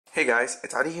Hey guys,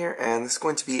 it's Adi here, and this is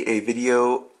going to be a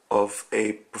video of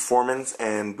a performance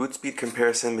and boot speed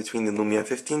comparison between the Lumia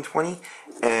 1520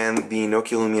 and the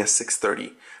Nokia Lumia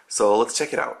 630. So let's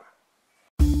check it out.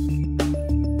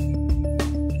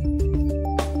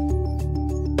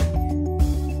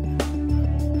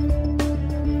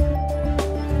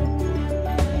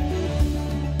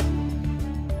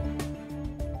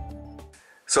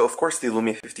 So of course the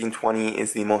Lumia 1520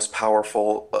 is the most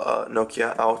powerful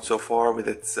Nokia out so far with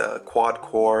its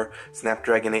quad-core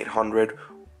Snapdragon 800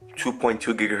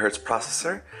 2.2 GHz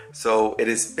processor. So it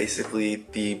is basically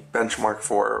the benchmark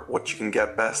for what you can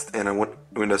get best in a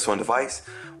Windows Phone device,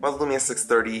 while the Lumia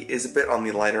 630 is a bit on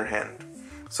the lighter hand.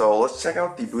 So let's check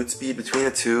out the boot speed between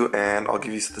the two, and I'll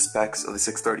give you the specs of the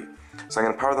 630. So I'm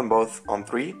going to power them both on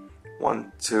 3.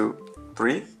 1, 2,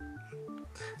 3.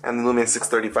 And the Lumia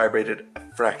 630 vibrated a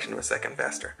fraction of a second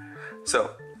faster.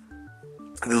 So,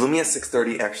 the Lumia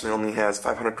 630 actually only has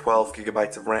 512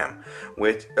 gigabytes of RAM,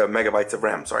 which megabytes of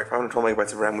RAM. Sorry, 512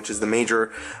 megabytes of RAM, which is the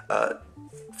major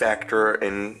factor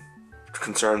in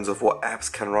concerns of what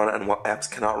apps can run and what apps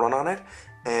cannot run on it.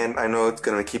 And I know it's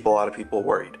going to keep a lot of people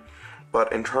worried.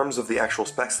 But in terms of the actual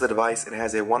specs of the device, it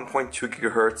has a 1.2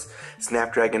 GHz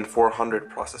Snapdragon 400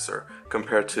 processor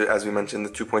compared to, as we mentioned, the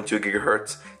 2.2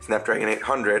 GHz Snapdragon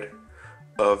 800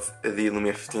 of the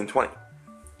Lumia 1520.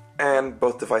 And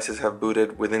both devices have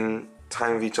booted within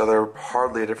time of each other,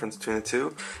 hardly a difference between the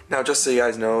two. Now, just so you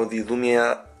guys know, the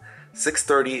Lumia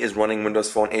 630 is running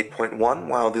Windows Phone 8.1,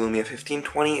 while the Lumia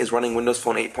 1520 is running Windows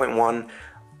Phone 8.1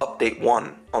 Update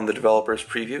 1 on the developer's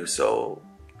preview, so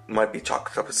it might be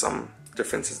chalked up with some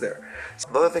differences there. So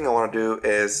the other thing I want to do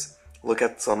is look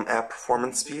at some app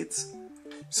performance speeds.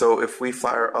 So if we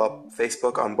fire up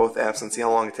Facebook on both apps and see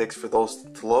how long it takes for those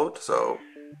to load, so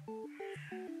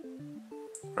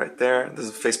right there, this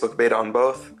is Facebook beta on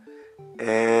both,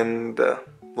 and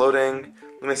loading.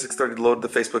 Lumia 630 to load the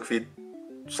Facebook feed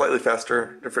slightly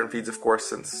faster, different feeds of course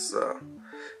since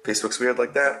Facebook's weird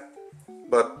like that,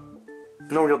 but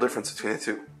no real difference between the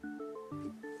two.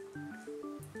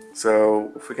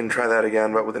 So if we can try that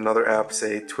again, but with another app,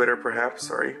 say Twitter perhaps,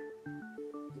 sorry.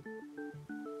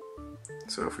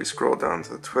 So if we scroll down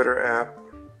to the Twitter app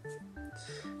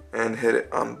and hit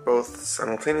it on both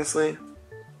simultaneously,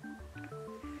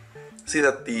 see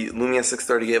that the Lumia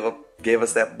 630 gave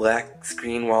us that black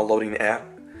screen while loading the app,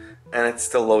 and it's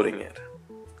still loading it.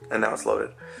 And now it's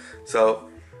loaded. So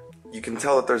you can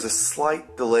tell that there's a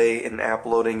slight delay in app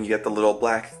loading. You get the little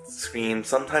black screen.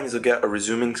 Sometimes you'll get a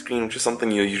resuming screen, which is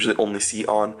something you usually only see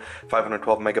on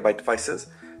 512 megabyte devices.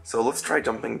 So let's try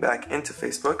jumping back into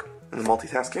Facebook and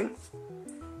multitasking.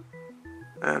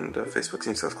 And Facebook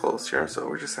seems to have closed here, so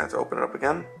we just have to open it up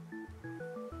again.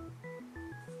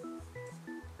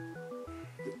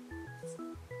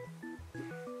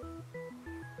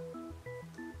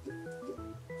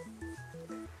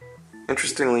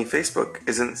 Interestingly, Facebook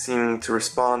isn't seeming to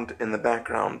respond in the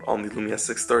background on the Lumia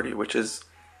 630, which is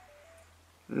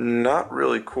not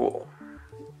really cool.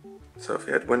 So if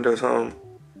you had Windows Home,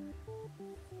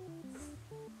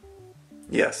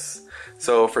 yes.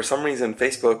 So for some reason,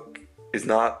 Facebook is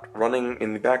not running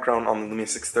in the background on the Lumia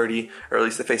 630, or at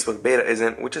least the Facebook beta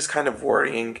isn't, which is kind of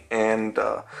worrying and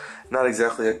not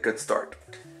exactly a good start.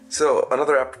 So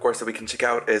another app, of course, that we can check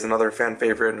out is another fan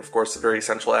favorite, and of course a very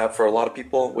essential app for a lot of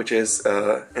people, which is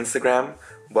Instagram.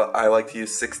 But I like to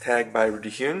use 6tag by Rudy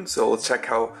Hune, so let's check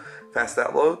how fast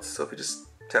that loads. So if we just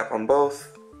tap on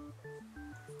both,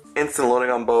 instant loading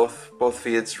on both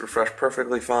feeds, refresh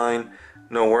perfectly fine,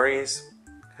 no worries.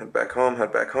 Head back home,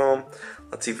 head back home.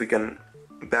 Let's see if we can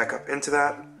back up into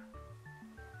that.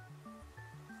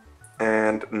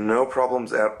 And no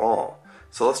problems at all.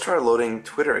 So let's try loading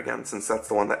Twitter again, since that's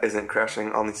the one that isn't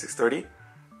crashing on the 630.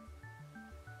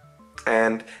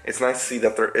 And it's nice to see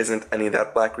that there isn't any of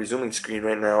that black resuming screen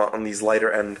right now on these lighter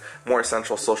and more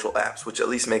essential social apps, which at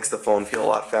least makes the phone feel a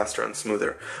lot faster and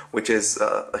smoother, which is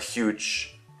a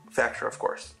huge factor, of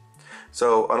course.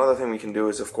 So another thing we can do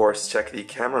is, of course, check the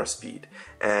camera speed.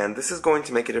 And this is going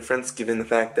to make a difference given the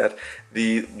fact that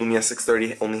the Lumia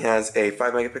 630 only has a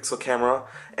 5 megapixel camera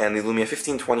and the Lumia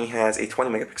 1520 has a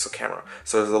 20 megapixel camera.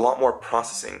 So there's a lot more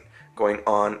processing going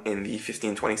on in the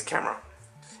 1520's camera.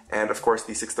 And of course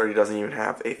the 630 doesn't even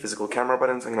have a physical camera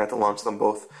button, so I'm going to have to launch them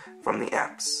both from the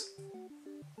apps.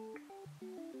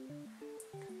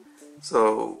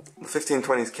 So the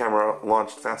 1520's camera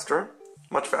launched faster,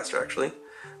 much faster actually.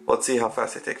 Let's see how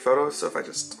fast I take photos. So if I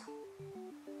just...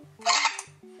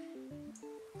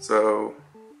 So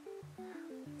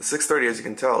the 630, as you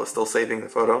can tell, is still saving the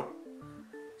photo.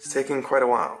 It's taking quite a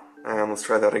while. And let's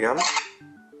try that again.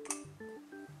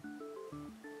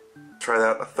 Try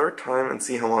that a third time and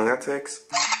see how long that takes.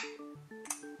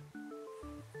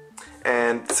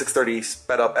 And 630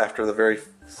 sped up after the very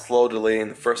slow delay in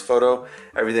the first photo.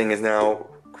 Everything is now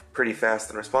pretty fast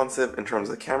and responsive in terms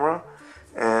of the camera.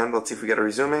 And let's see if we get a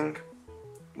resuming.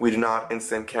 We do not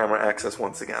instant camera access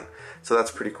once again. So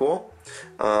that's pretty cool.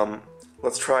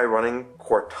 Let's try running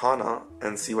Cortana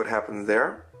and see what happens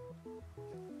there.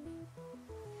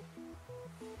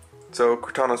 So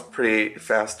Cortana's pretty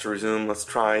fast to resume. Let's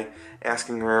try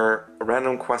asking her a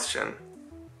random question.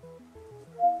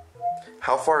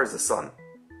 How far is the sun?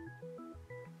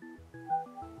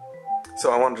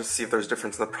 So I want to just see if there's a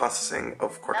difference in the processing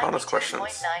of Cortana's questions.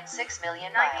 92.96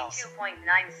 million miles.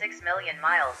 92.96 million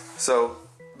miles. So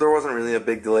there wasn't really a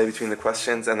big delay between the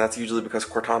questions, and that's usually because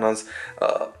Cortana's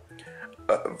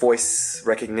voice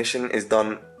recognition is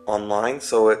done online,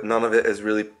 so none of it is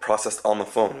really processed on the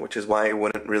phone, which is why it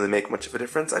wouldn't really make much of a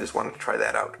difference. I just wanted to try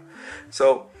that out.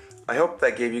 So I hope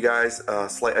that gave you guys a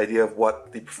slight idea of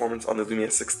what the performance on the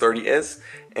Lumia 630 is,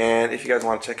 and if you guys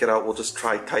want to check it out, we'll just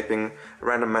try typing a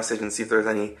random message and see if there's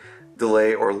any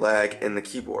delay or lag in the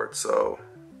keyboard. So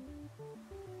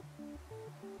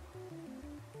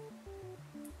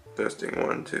testing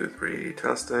 1, 2, 3,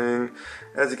 testing.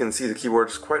 As you can see, the keyboard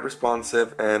is quite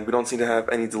responsive and we don't seem to have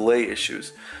any delay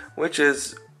issues, which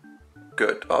is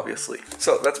good, obviously.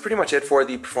 So that's pretty much it for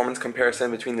the performance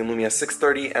comparison between the Lumia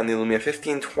 630 and the Lumia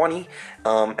 1520.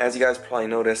 As you guys probably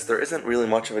noticed, there isn't really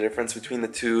much of a difference between the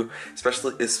two,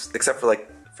 especially except for,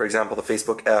 like, for example, the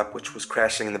Facebook app, which was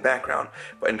crashing in the background.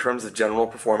 But in terms of general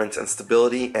performance and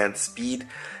stability and speed,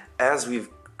 as we've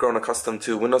grown accustomed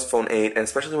to, Windows Phone 8 and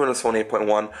especially Windows Phone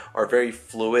 8.1 are very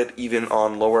fluid even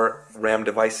on lower RAM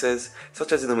devices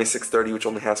such as the Lumia 630, which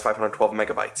only has 512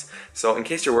 megabytes. So in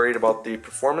case you're worried about the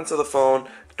performance of the phone,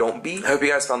 don't be. I hope you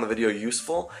guys found the video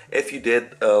useful. If you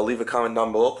did, leave a comment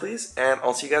down below please, and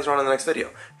I'll see you guys around in the next video.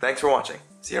 Thanks for watching.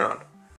 See you around.